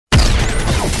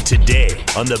today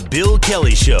on The Bill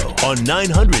Kelly Show on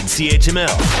 900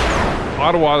 CHML.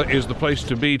 Ottawa is the place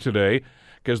to be today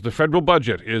because the federal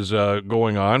budget is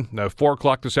going on. 4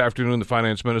 o'clock this afternoon, the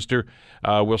finance minister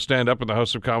will stand up in the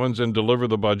House of Commons and deliver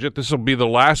the budget. This will be the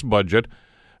last budget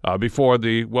before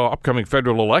the, upcoming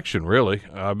federal election, really,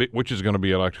 which is going to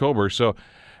be in October. So,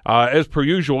 as per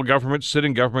usual,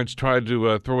 sitting governments try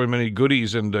to throw in many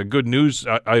goodies and good news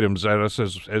items at us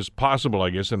as possible, I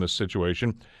guess, in this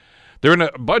situation. They're in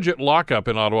a budget lockup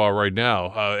in Ottawa right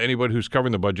now. Anybody who's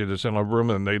covering the budget is in a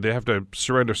room, and they have to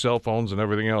surrender cell phones and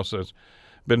everything else. I've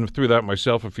been through that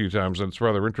myself a few times, and it's a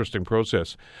rather interesting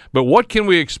process. But what can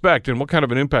we expect, and what kind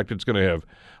of an impact it's going to have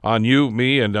on you,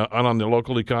 me, and on the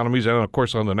local economies, and, of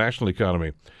course, on the national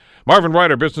economy? Marvin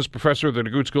Ryder, business professor at the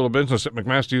DeGroote School of Business at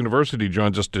McMaster University,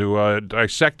 joins us to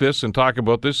dissect this and talk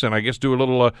about this, and I guess do a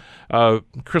little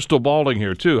crystal balling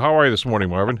here, too. How are you this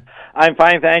morning, Marvin? I'm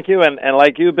fine, thank you. And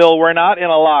like you, Bill, we're not in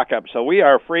a lockup, so we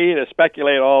are free to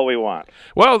speculate all we want.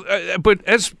 Well, but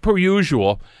as per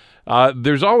usual,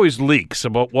 there's always leaks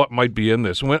about what might be in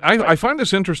this. I find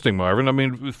this interesting, Marvin. I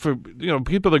mean, for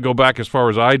people that go back as far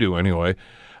as I do anyway,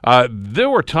 there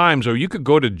were times where you could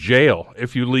go to jail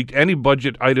if you leaked any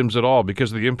budget items at all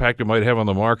because of the impact it might have on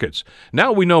the markets.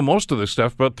 Now we know most of this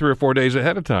stuff about 3 or 4 days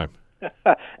ahead of time.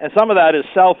 And some of that is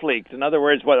self-leaked. In other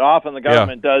words, what often the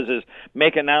government does is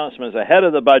make announcements ahead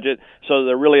of the budget so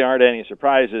there really aren't any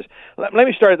surprises. Let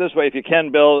me start this way, if you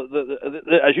can, Bill.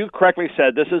 As you correctly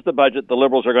said, this is the budget the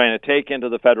Liberals are going to take into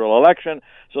the federal election,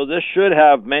 so this should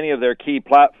have many of their key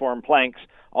platform planks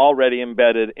already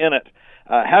embedded in it.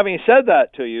 Having said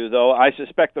that to you, though, I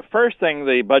suspect the first thing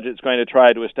the budget's going to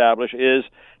try to establish is,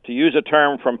 to use a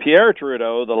term from Pierre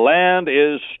Trudeau, the land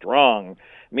is strong,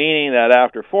 meaning that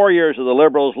after 4 years of the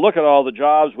Liberals, look at all the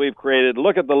jobs we've created,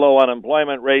 look at the low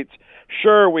unemployment rates.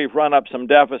 Sure, we've run up some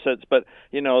deficits, but,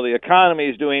 the economy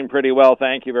is doing pretty well,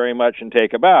 thank you very much, and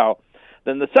take a bow.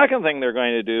 Then the second thing they're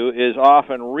going to do is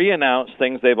often re-announce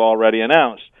things they've already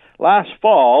announced. Last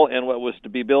fall, in what was to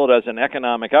be billed as an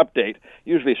economic update,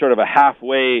 usually sort of a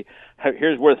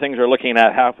here's where things are looking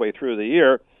at halfway through the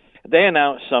year, they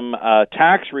announced some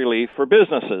tax relief for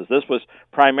businesses. This was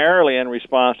primarily in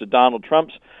response to Donald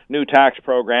Trump's new tax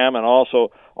program and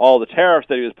also all the tariffs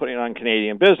that he was putting on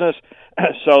Canadian business.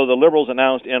 So the Liberals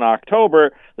announced in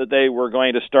October that they were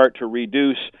going to start to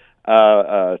reduce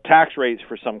tax rates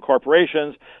for some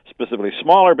corporations, specifically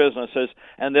smaller businesses,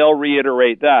 and they'll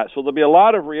reiterate that. So there'll be a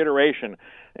lot of reiteration.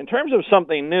 In terms of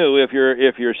something new, if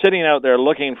you're sitting out there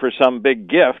looking for some big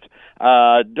gift,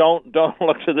 don't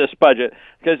look to this budget,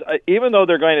 because even though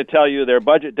they're going to tell you their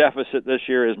budget deficit this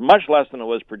year is much less than it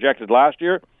was projected last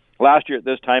year. Last year at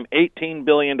this time, $18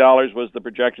 billion was the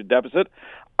projected deficit.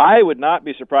 I would not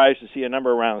be surprised to see a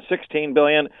number around $16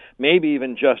 billion, maybe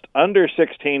even just under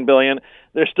 $16 billion.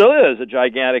 There still is a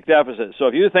gigantic deficit. So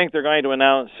if you think they're going to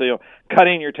announce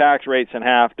cutting your tax rates in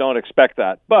half, don't expect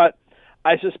that. But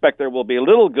I suspect there will be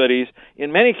little goodies,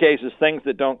 in many cases things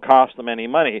that don't cost them any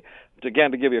money.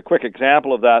 Again, to give you a quick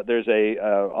example of that, there's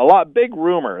a big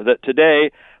rumor that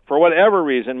today, for whatever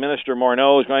reason, Minister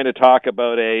Morneau is going to talk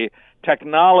about a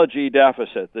technology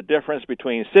deficit, the difference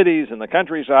between cities and the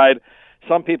countryside.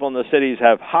 Some people in the cities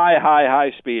have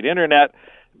high-speed internet.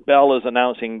 Bell is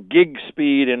announcing gig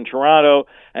speed in Toronto,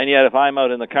 and yet if I'm out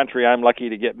in the country, I'm lucky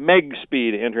to get meg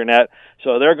speed internet.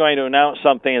 So they're going to announce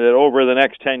something that over the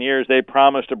next 10 years, they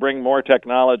promise to bring more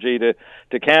technology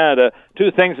to Canada.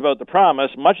 Two things about the promise.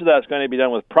 Much of that's going to be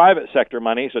done with private sector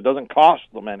money, so it doesn't cost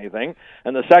them anything.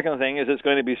 And the second thing is it's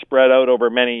going to be spread out over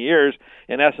many years.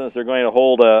 In essence, they're going to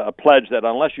hold a pledge that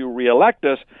unless you reelect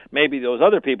us, maybe those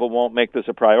other people won't make this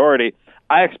a priority.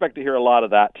 I expect to hear a lot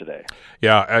of that today.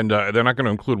 Yeah, and they're not going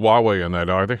to include Huawei in that,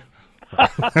 are they?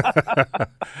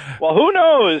 Well, who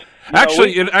knows?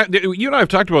 Actually, you and I have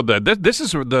talked about that. This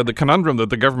is the conundrum that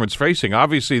the government's facing.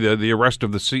 Obviously, the arrest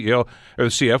of the CEO or the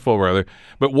CFO rather,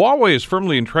 but Huawei is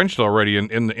firmly entrenched already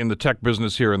in the tech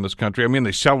business here in this country. I mean,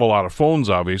 they sell a lot of phones,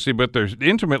 obviously, but they're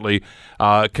intimately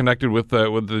connected with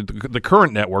the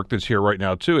current network that's here right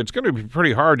now too. It's going to be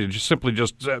pretty hard to simply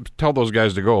tell those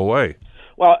guys to go away.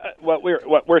 Well, what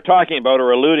we're talking about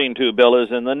or alluding to, Bill, is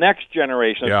in the next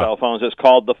generation of cell phones. It's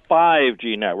called the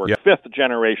 5G network, fifth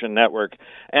generation network.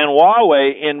 And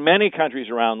Huawei, in many countries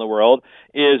around the world,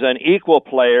 is an equal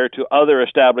player to other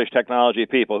established technology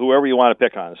people, whoever you want to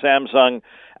pick on, Samsung,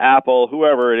 Apple,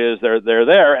 whoever it is, they're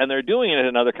there, and they're doing it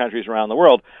in other countries around the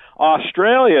world.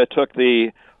 Australia took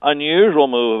the unusual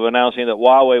move of announcing that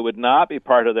Huawei would not be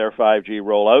part of their 5G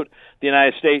rollout. The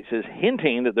United States is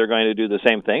hinting that they're going to do the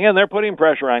same thing, and they're putting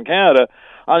pressure on Canada.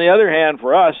 On the other hand,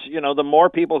 for us, the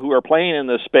more people who are playing in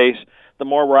this space, the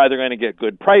more we're either going to get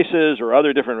good prices or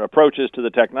other different approaches to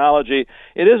the technology.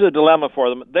 It is a dilemma for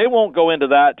them. They won't go into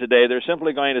that today. They're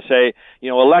simply going to say,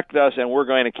 elect us, and we're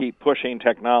going to keep pushing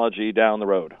technology down the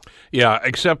road. Yeah,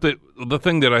 except that the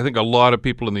thing that I think a lot of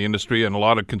people in the industry and a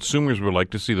lot of consumers would like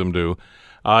to see them do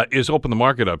is open the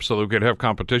market up so they could have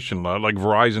competition, like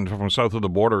Verizon from south of the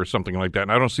border or something like that.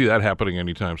 And I don't see that happening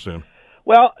anytime soon.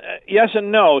 Well, yes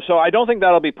and no. So I don't think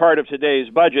that'll be part of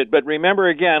today's budget. But remember,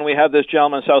 again, we have this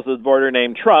gentleman south of the border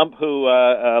named Trump who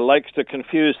likes to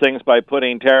confuse things by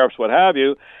putting tariffs, what have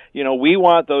you. We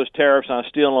want those tariffs on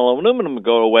steel and aluminum to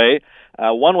go away.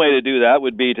 One way to do that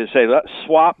would be to say, let's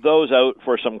swap those out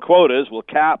for some quotas. We'll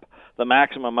cap the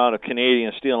maximum amount of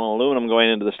Canadian steel and aluminum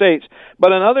going into the States.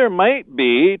 But another might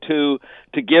be to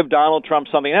give Donald Trump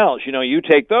something else. You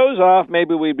take those off,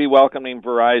 maybe we'd be welcoming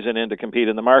Verizon in to compete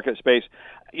in the market space.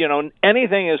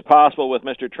 Anything is possible with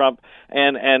Mr. Trump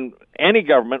and any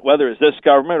government, whether it's this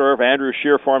government or if Andrew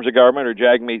Scheer forms a government or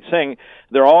Jagmeet Singh,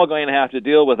 they're all going to have to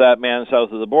deal with that man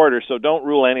south of the border, so don't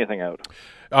rule anything out.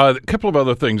 A couple of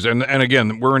other things, and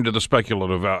again, we're into the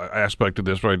speculative aspect of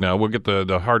this right now. We'll get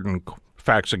the hardened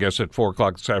facts, I guess, at 4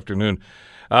 o'clock this afternoon.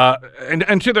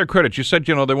 And to their credit, you said,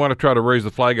 they want to try to raise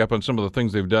the flag up on some of the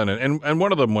things they've done. And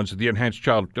one of them was the enhanced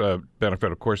child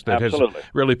benefit, of course, that Absolutely. has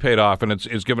really paid off, and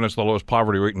it's given us the lowest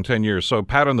poverty rate in 10 years. So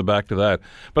pat on the back to that.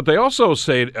 But they also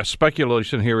say a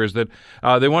speculation here is that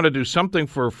they want to do something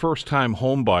for first-time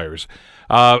home buyers.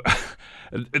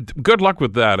 Good luck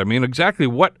with that. I mean, exactly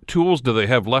what tools do they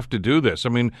have left to do this? I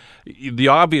mean, the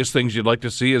obvious things you'd like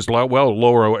to see is,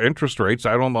 lower interest rates.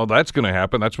 I don't know that's going to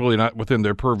happen. That's really not within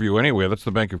their purview anyway. That's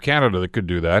the Bank of Canada that could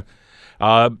do that.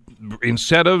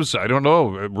 Incentives, I don't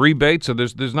know, rebates. So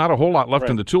there's not a whole lot left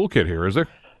in the toolkit here, is there?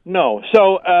 No.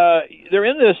 So they're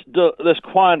in this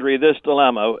quandary, this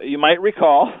dilemma. You might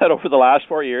recall that over the last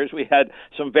 4 years, we had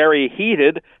some very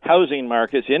heated housing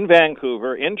markets in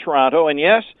Vancouver, in Toronto, and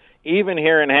yes, even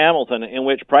here in Hamilton, in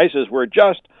which prices were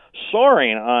just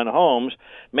soaring on homes,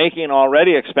 making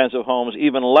already expensive homes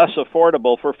even less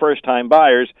affordable for first-time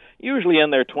buyers, usually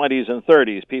in their 20s and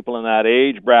 30s, people in that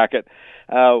age bracket.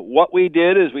 What we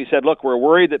did is we said, look, we're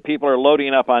worried that people are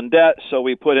loading up on debt, so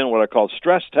we put in what are called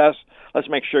stress tests. Let's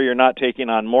make sure you're not taking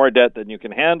on more debt than you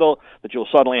can handle, that you'll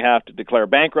suddenly have to declare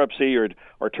bankruptcy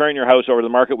or turn your house over to the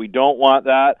market. We don't want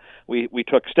that. We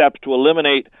took steps to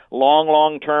eliminate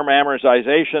long-term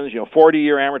amortizations,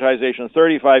 40-year amortizations,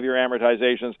 35-year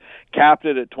amortizations, capped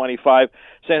it at 25.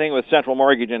 Same thing with Central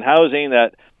Mortgage and Housing,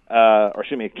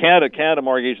 Canada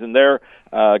Mortgage, and their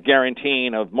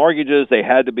guaranteeing of mortgages, they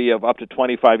had to be of up to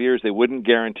 25 years. They wouldn't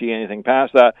guarantee anything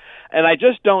past that. And I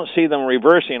just don't see them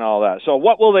reversing all that. So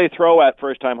what will they throw at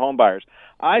first-time home buyers?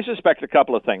 I suspect a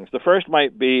couple of things. The first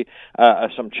might be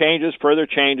some further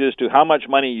changes to how much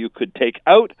money you could take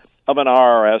out of an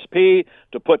RRSP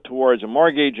to put towards a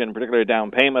mortgage, and particularly a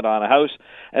down payment on a house.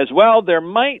 As well,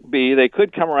 they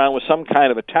could come around with some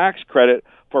kind of a tax credit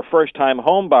for first-time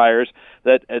home buyers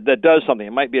that does something.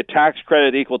 It might be a tax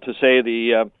credit equal to, say,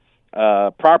 the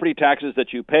property taxes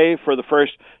that you pay for the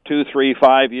first 2, 3,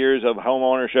 5 years of home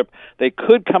ownership. They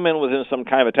could come in within some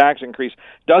kind of a tax increase.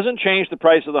 Doesn't change the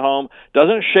price of the home,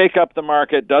 doesn't shake up the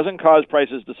market, doesn't cause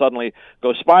prices to suddenly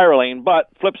go spiraling, but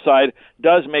flip side,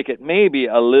 does make it maybe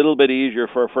a little bit easier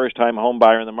for a first-time home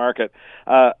buyer in the market.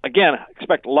 Again,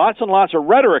 expect lots and lots of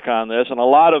rhetoric on this and a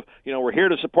lot of, we're here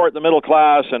to support the middle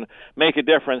class and make a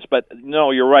difference, but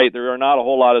no, you're right, there are not a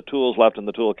whole lot of tools left in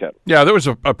the toolkit. Yeah, there was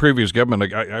a previous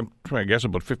government, I'm trying to guess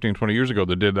about 15, 20 years ago,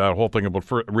 that did that whole thing about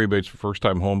rebates for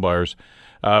first-time home buyers,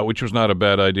 which was not a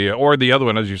bad idea. Or the other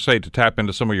one, as you say, to tap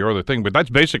into some of your other thing, but that's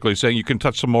basically saying you can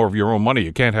touch some more of your own money.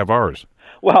 You can't have ours.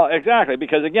 Well, exactly,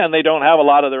 because, again, they don't have a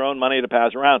lot of their own money to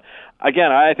pass around.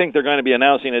 Again, I think they're going to be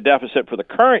announcing a deficit for the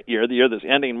current year, the year that's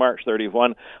ending March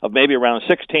 31, of maybe around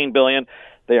 $16 billion.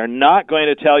 They are not going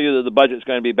to tell you that the budget's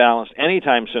going to be balanced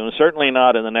anytime soon, certainly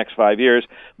not in the next 5 years,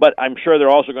 but I'm sure they're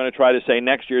also going to try to say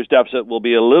next year's deficit will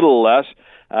be a little less.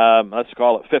 Let's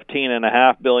call it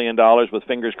 $15.5 billion, with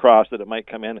fingers crossed that it might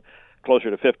come in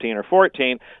closer to 15 or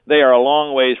 14. They are a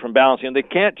long ways from balancing. They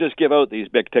can't just give out these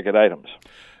big-ticket items.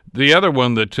 The other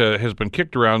one that has been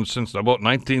kicked around since about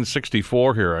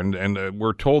 1964 here, and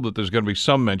we're told that there's going to be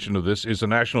some mention of this, is the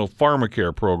National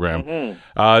Pharmacare Program.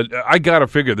 Mm-hmm. I got to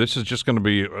figure this is just going to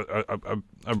be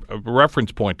a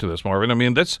reference point to this, Marvin. I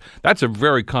mean, that's a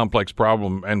very complex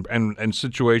problem and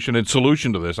situation and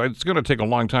solution to this. It's going to take a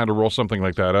long time to roll something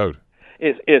like that out.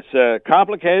 It's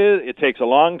complicated, it takes a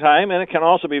long time, and it can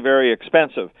also be very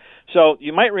expensive. So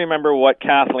you might remember what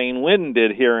Kathleen Wynne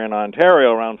did here in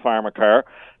Ontario around Pharmacare.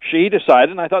 she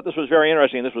decided, and I thought this was very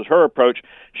interesting, this was her approach,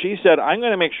 she said, I'm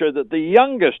going to make sure that the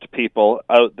youngest people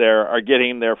out there are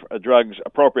getting their drugs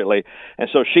appropriately. And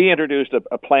so she introduced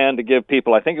a plan to give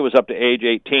people, I think it was up to age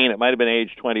 18, it might have been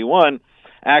age 21,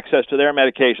 access to their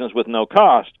medications with no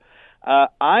cost.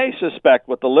 I suspect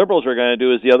what the Liberals are going to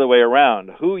do is the other way around.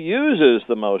 Who uses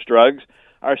the most drugs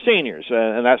are seniors,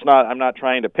 and that's not. I'm not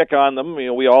trying to pick on them. You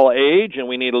know, we all age, and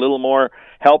we need a little more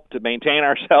help to maintain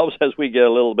ourselves as we get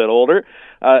a little bit older.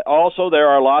 Also, there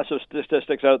are lots of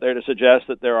statistics out there to suggest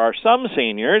that there are some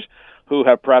seniors who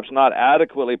have perhaps not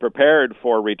adequately prepared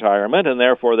for retirement, and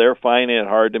therefore they're finding it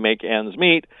hard to make ends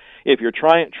meet. If you're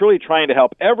truly trying to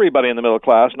help everybody in the middle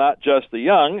class, not just the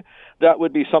young, that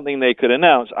would be something they could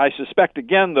announce. I suspect,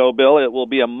 again, though, Bill, it will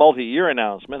be a multi-year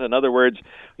announcement. In other words,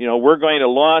 you know, we're going to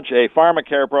launch a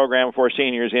pharmacare program for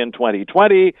seniors in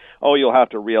 2020. Oh, you'll have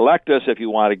to reelect us if you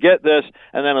want to get this,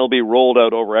 and then it'll be rolled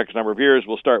out over X number of years.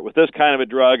 We'll start with this kind of a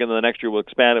drug, and then the next year we'll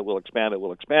expand it, we'll expand it,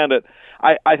 we'll expand it.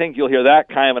 I think you'll hear that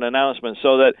kind of an announcement,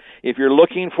 so that if you're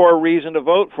looking for a reason to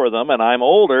vote for them, and I'm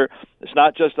older, it's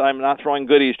not just I'm not throwing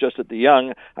goodies just at the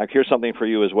young. Here's something for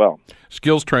you as well.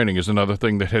 Skills training is another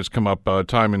thing that has come up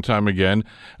time and time again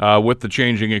with the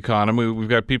changing economy. We've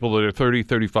got people that are 30,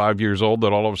 35 years old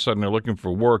that all of a sudden are looking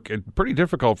for work. It's pretty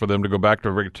difficult for them to go back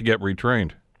to get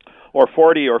retrained. Or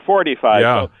 40 or 45.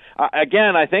 Yeah. So,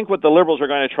 again, I think what the Liberals are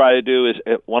going to try to do is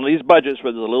one of these budgets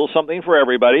where there's a little something for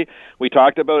everybody. We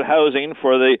talked about housing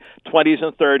for the 20s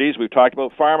and 30s. We've talked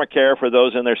about pharmacare for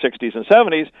those in their 60s and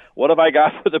 70s. What have I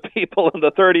got for the people in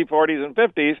the 30s, 40s, and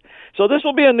 50s? So this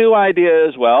will be a new idea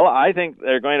as well. I think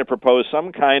they're going to propose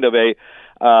some kind of a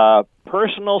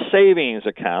personal savings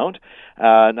account.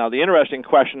 Now, the interesting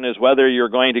question is whether you're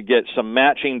going to get some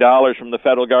matching dollars from the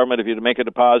federal government if you make a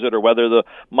deposit, or whether the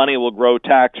money will grow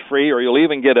tax-free, or you'll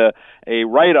even get a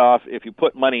write-off if you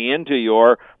put money into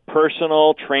your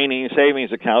personal training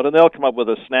savings account, and they'll come up with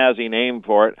a snazzy name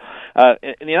for it.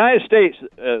 In the United States,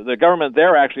 the government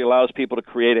there actually allows people to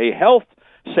create a health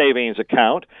savings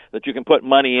account that you can put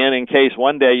money in case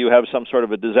one day you have some sort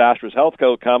of a disastrous health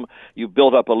outcome. You've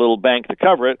built up a little bank to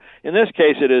cover it. In this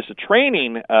case, it is a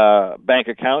training bank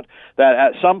account that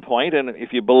at some point, and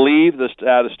if you believe the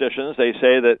statisticians, they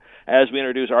say that as we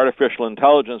introduce artificial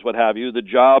intelligence, what have you, the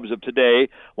jobs of today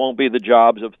won't be the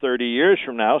jobs of 30 years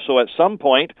from now. So at some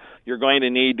point, you're going to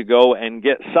need to go and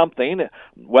get something,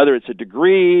 whether it's a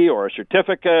degree or a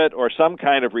certificate or some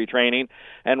kind of retraining,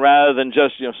 and rather than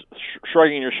just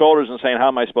shrugging your shoulders and saying, how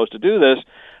am I supposed to do this?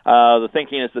 The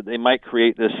thinking is that they might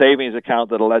create this savings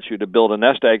account that allows you to build a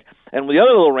nest egg. And the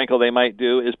other little wrinkle they might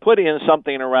do is put in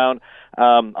something around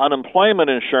unemployment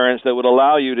insurance that would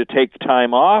allow you to take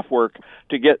time off work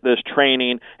to get this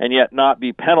training and yet not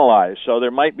be penalized. So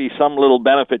there might be some little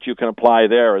benefit you can apply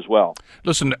there as well.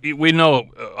 Listen, we know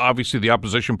obviously the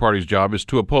opposition party's job is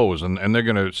to oppose, and they're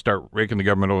going to start raking the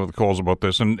government over the coals about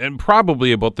this, and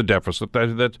probably about the deficit.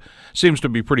 That seems to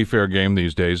be pretty fair game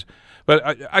these days. But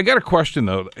I got a question,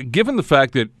 though. Given the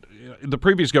fact that the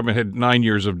previous government had 9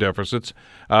 years of deficits,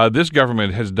 this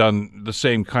government has done the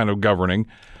same kind of governing.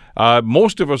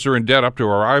 Most of us are in debt up to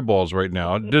our eyeballs right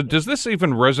now. Does this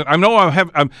even resonate? I know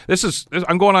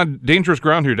I'm going on dangerous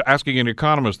ground here to asking an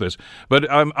economist this,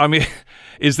 but I mean,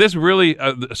 is this really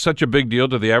such a big deal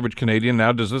to the average Canadian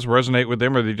now? Does this resonate with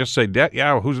them, or they just say debt?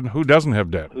 Yeah, who doesn't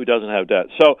have debt? Who doesn't have debt?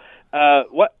 So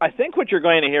what you're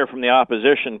going to hear from the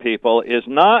opposition people is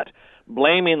not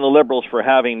blaming the Liberals for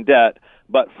having debt,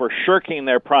 but for shirking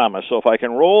their promise. So if I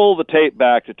can roll the tape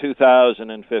back to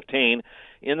 2015.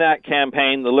 In that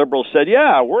campaign, the Liberals said,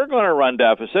 yeah, we're going to run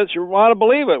deficits. You want to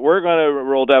believe it. We're going to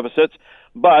roll deficits.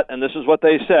 But, and this is what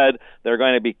they said, they're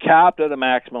going to be capped at a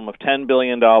maximum of $10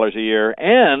 billion a year.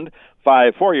 And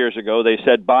 4 years ago, they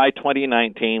said by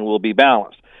 2019 we'll be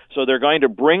balanced. So they're going to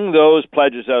bring those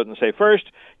pledges out and say, first,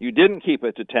 you didn't keep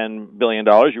it to $10 billion.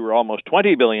 You were almost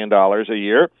 $20 billion a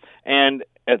year. And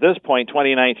at this point,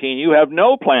 2019, you have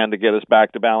no plan to get us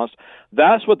back to balance.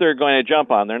 That's what they're going to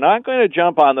jump on. They're not going to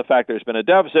jump on the fact there's been a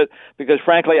deficit because,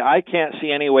 frankly, I can't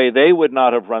see any way they would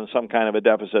not have run some kind of a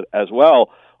deficit as well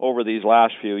over these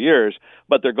last few years.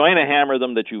 But they're going to hammer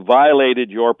them that you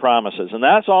violated your promises. And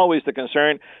that's always the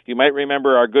concern. You might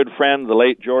remember our good friend, the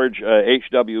late George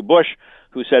H.W. Bush,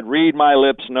 who said, read my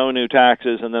lips, no new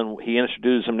taxes. And then he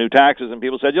introduced some new taxes, and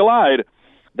people said, you lied.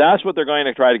 That's what they're going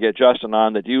to try to get Justin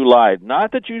on, that you lied.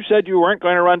 Not that you said you weren't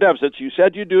going to run deficits. You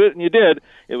said you'd do it, and you did.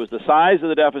 It was the size of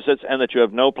the deficits and that you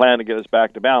have no plan to get us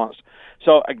back to balance.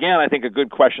 So, again, I think a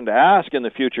good question to ask in the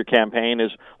future campaign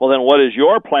is, well, then what is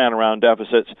your plan around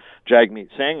deficits, Jagmeet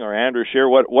Singh or Andrew Scheer?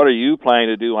 What are you planning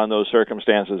to do on those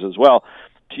circumstances as well?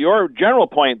 To your general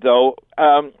point, though,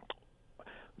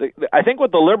 I think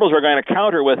what the Liberals are going to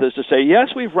counter with is to say, yes,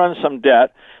 we've run some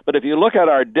debt, but if you look at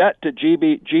our debt to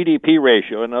GDP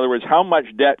ratio, in other words, how much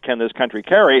debt can this country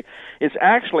carry, it's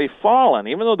actually fallen.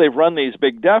 Even though they've run these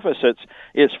big deficits,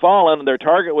 it's fallen. Their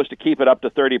target was to keep it up to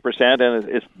 30%, and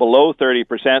it's below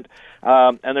 30%.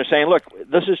 And they're saying, look,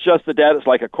 this is just the debt. It's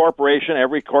like a corporation.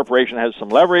 Every corporation has some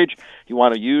leverage. You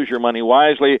want to use your money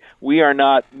wisely. We are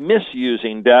not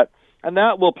misusing debt. And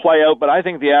that will play out, but I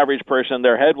think the average person,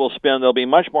 their head will spin. They'll be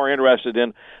much more interested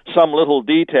in some little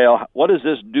detail. What does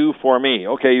this do for me?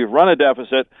 Okay, you've run a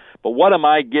deficit, but what am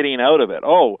I getting out of it?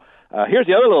 Here's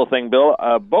the other little thing, Bill.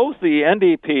 Both the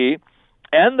NDP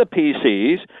and the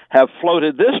PCs have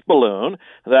floated this balloon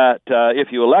that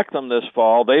if you elect them this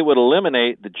fall, they would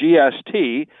eliminate the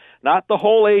GST, not the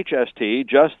whole HST,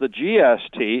 just the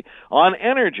GST on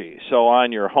energy. So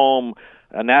on your home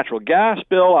a natural gas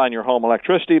bill, on your home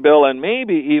electricity bill, and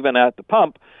maybe even at the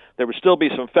pump, there would still be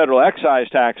some federal excise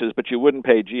taxes, but you wouldn't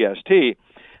pay GST.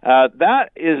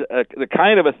 That is the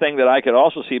kind of a thing that I could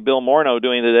also see Bill Morneau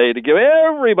doing today to give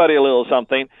everybody a little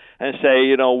something and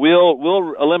say,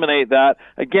 we'll eliminate that.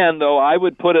 Again, though, I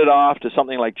would put it off to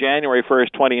something like January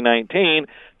 1st, 2019,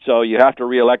 so you have to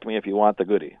re-elect me if you want the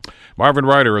goodie. Marvin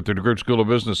Ryder at the DeGroote School of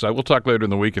Business. We'll talk later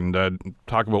in the week and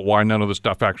talk about why none of this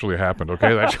stuff actually happened,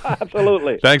 okay?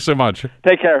 Absolutely. Thanks so much.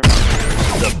 Take care.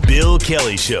 The Bill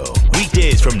Kelly Show,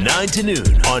 weekdays from 9 to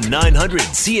noon on 900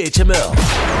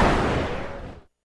 CHML.